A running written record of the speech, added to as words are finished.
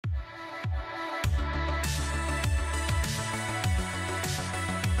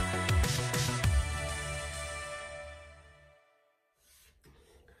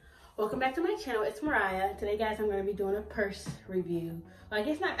Welcome back to my channel. It's Mariah. Today, guys, I'm going to be doing a purse review. Well, I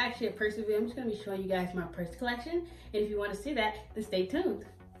guess not actually a purse review. I'm just going to be showing you guys my purse collection. And if you want to see that, then stay tuned.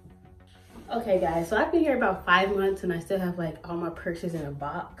 Okay, guys, so I've been here about 5 months and I still have like all my purses in a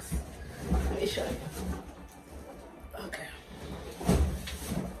box. Let me show you. Okay.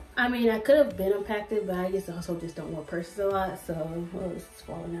 I mean, I could have been unpacked it, but I just don't wear purses a lot, so it's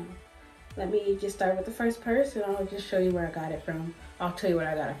falling out. Let me just start with the first purse and I'll just show you where I got it from. I'll tell you where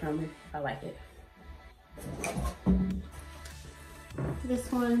I got it from if I like it. This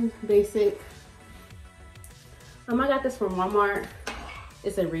one, basic. I got this from Walmart.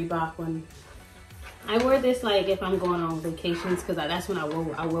 It's a Reebok one. I wear this like if I'm going on vacations because that's when I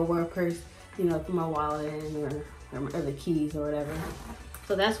will wear a purse, you know, for my wallet or the keys or whatever.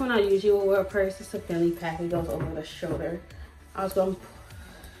 So that's when I usually will wear a purse. It's a family pack. It goes over the shoulder.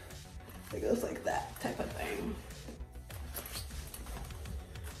 It goes like that type of thing.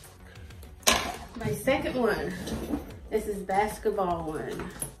 My second one, this is basketball one.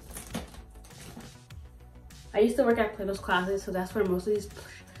 I used to work at Plato's Closet, so that's where most of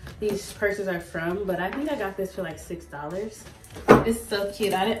these purses are from, but I think I got this for like $6. It's so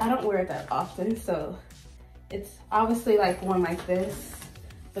cute. I don't wear it that often, so it's obviously like one like this,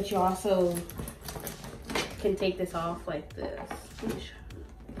 but you also can take this off like this. Let me show you.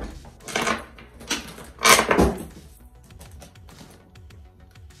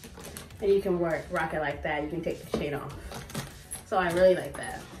 And you can rock it like that. You can take the chain off. So I really like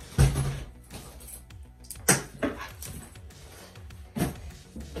that.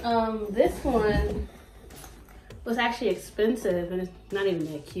 This one was actually expensive and it's not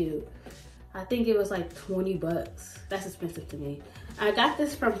even that cute. I think it was like 20 bucks. That's expensive to me. I got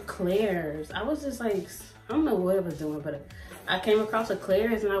this from Claire's. I was just like, I don't know what I was doing, but I came across a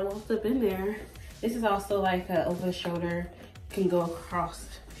Claire's and I walked up in there. This is also like a over the shoulder, can go across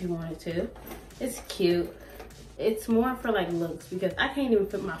if you wanted to. It's cute. It's more for like looks because I can't even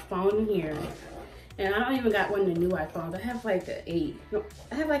put my phone in here. And I don't even got one of the new iPhones. I have like an 8. No,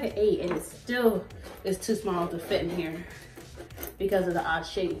 I have like an 8 and it still is too small to fit in here because of the odd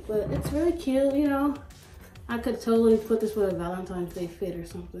shape. But it's really cute, you know. I could totally put this with a Valentine's Day fit or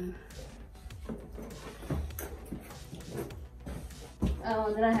something.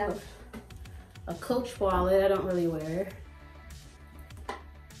 Then I have a Coach wallet. I don't really wear.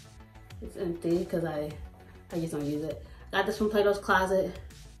 It's empty because I just don't use it. Got this from Plato's Closet.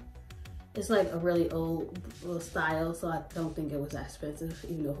 It's like a really old style, so I don't think it was that expensive,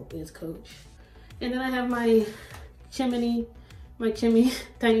 even though it is Coach. And then I have my Chimney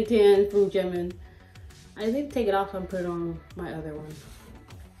Tiny Tan from Gemin. I need to take it off and put it on my other one.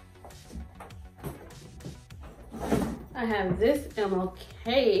 I have this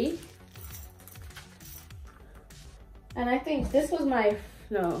MLK. And I think this was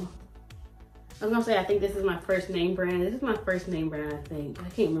I think this is my first name brand. This is my first name brand, I think. I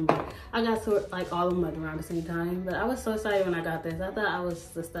can't remember. I got like all of them around the same time, but I was so excited when I got this. I thought I was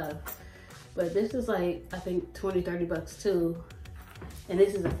the stuff. But this is like, I think 20, 30 bucks too. And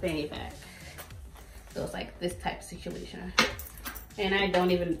this is a fanny pack. So it's like this type of situation. And I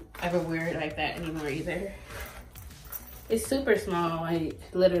don't even ever wear it like that anymore either. It's super small, like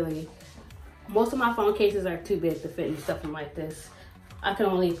literally. Most of my phone cases are too big to fit in stuff like this. I can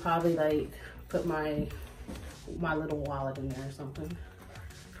only probably like put my little wallet in there or something.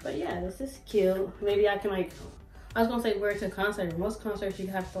 But yeah, this is cute. Maybe I can like, I was gonna say wear it to a concert. Most concerts you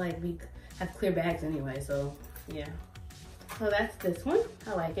have to like have clear bags anyway, so yeah. So that's this one.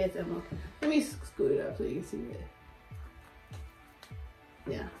 I like it. Let me scoot it up so you can see it.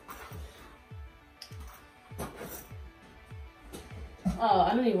 Yeah. Oh,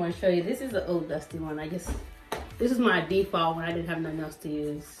 I don't even want to show you. This is an old dusty one. I guess this is my default when I didn't have nothing else to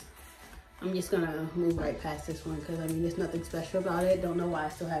use. I'm just gonna move right past this one because I mean there's nothing special about it. Don't know why I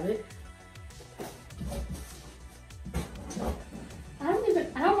still have it. I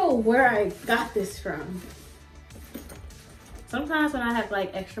don't know where I got this from. Sometimes when I have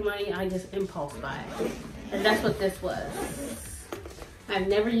like extra money, I just impulse buy. And that's what this was. I've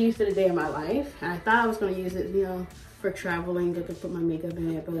never used it a day in my life. I thought I was gonna use it, you know, for traveling. I could put my makeup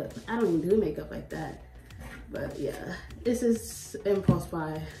in it, but I don't even do makeup like that. But yeah, this is impulse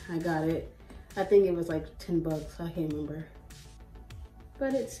buy. I got it. I think it was like 10 bucks. I can't remember.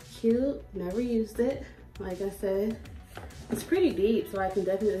 But it's cute. Never used it. Like I said, it's pretty deep, so I can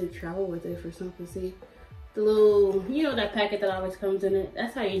definitely travel with it for something. See, the little, you know, that packet that always comes in it.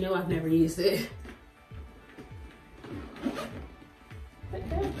 That's how you know I've never used it.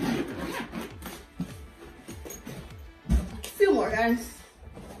 Okay. A few more, guys.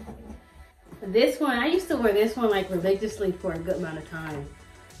 This one, I used to wear this one like religiously for a good amount of time.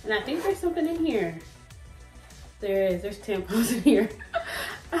 And I think there's something in here. There is. There's tampons in here.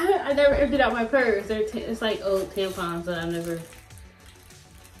 I never emptied out my purse. It's like old tampons that I never...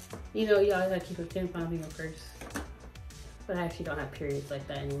 You know, you always gotta keep a tampon in your purse. But I actually don't have periods like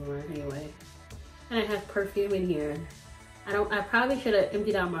that anymore anyway. And I have perfume in here. I probably should have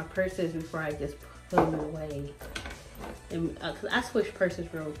emptied out my purses before I just put them away. And, cause I switched purses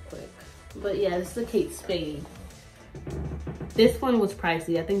real quick. But yeah, this is a Kate Spade. This one was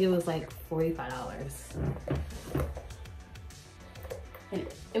pricey. I think it was like $45. And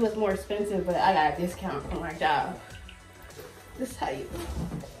it was more expensive, but I got a discount from my job. This is how you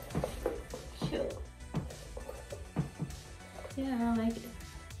chill. Yeah, I like it.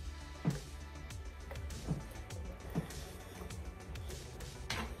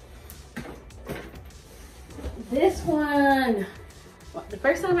 This one, the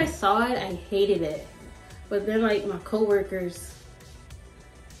first time I saw it, I hated it. But then like my coworkers,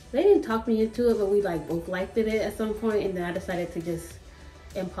 they didn't talk me into it, but we like both liked it at some point, and then I decided to just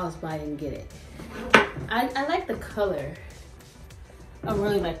impulse buy and get it. I like the color. I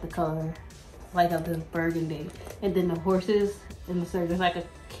really like the color, like of this burgundy. And then the horses in the center, there's like a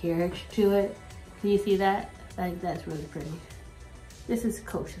carriage to it. Can you see that? Like that's really pretty. This is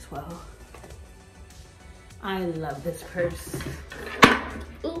Coach as well. I love this purse.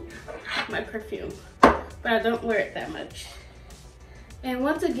 Ooh, my perfume. But I don't wear it that much. And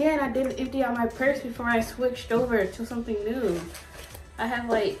once again, I didn't empty out my purse before I switched over to something new. I have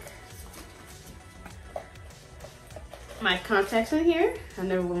like my contacts in here. I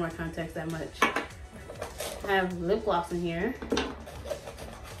never wear my contacts that much. I have lip gloss in here.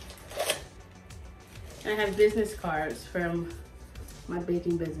 I have business cards from my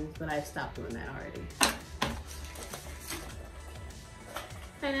baking business, but I stopped doing that already.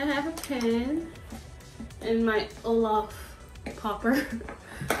 And I have a pen and my Olaf popper.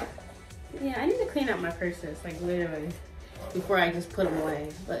 Yeah, I need to clean out my purses, like literally, before I just put them away.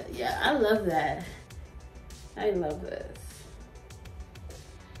 But yeah, I love that. I love this.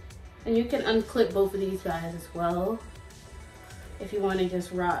 And you can unclip both of these guys as well if you want to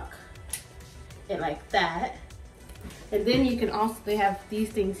just rock it like that. And then you can also, they have these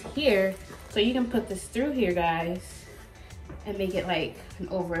things here, so you can put this through here, guys, and make it like an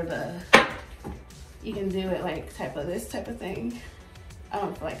over the, you can do it like this type of thing. I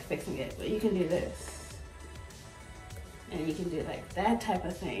don't feel like fixing it, but you can do this. And you can do like that type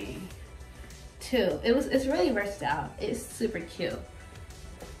of thing too. It's really versatile. It's super cute.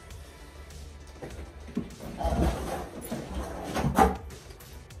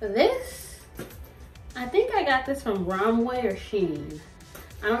 This, I think I got this from Romwe or Shein.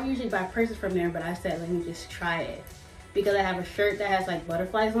 I don't usually buy purses from there, but I said, let me just try it. Because I have a shirt that has like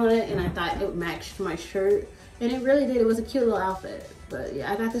butterflies on it, and I thought it matched my shirt. And it really did. It was a cute little outfit. But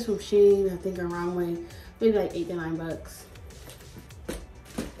yeah, I got this from Shein, I think around maybe like 8 to 9 bucks.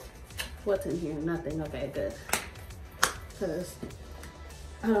 What's in here? Nothing. Okay, good. Because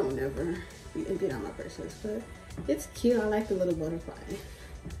I don't never empty out my purses, but it's cute. I like the little butterfly.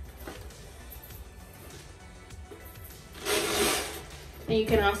 And you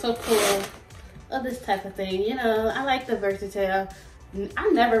can also pull this type of thing. You know, I like the versatile. I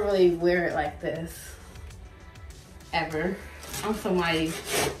never really wear it like this, ever. I'm somebody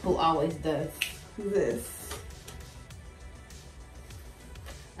who always does this.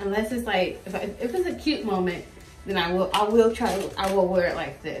 Unless it's like, if it's a cute moment, then I will wear it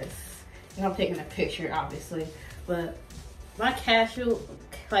like this. And I'm taking a picture, obviously. But my casual,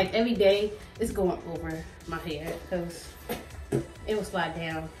 like every day, it's going over my head because it will slide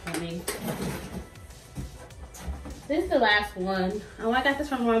down on me. This is the last one. Oh, I got this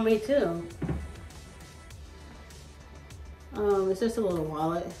from Romwe too. It's just a little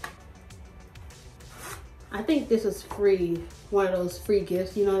wallet. I think this is free. One of those free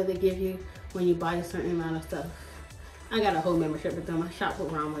gifts, you know, that they give you when you buy a certain amount of stuff. I got a whole membership with them. I shop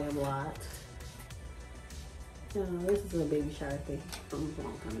with Romwe a lot. This is a baby shower thing from a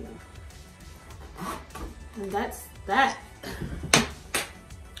long time ago. And that's that.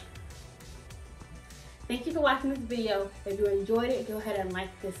 Thank you for watching this video. If you enjoyed it, go ahead and like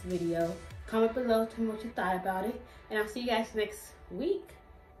this video. Comment below, tell me what you thought about it. And I'll see you guys next week.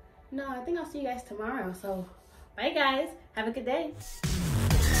 No, I think I'll see you guys tomorrow. So, bye guys. Have a good day.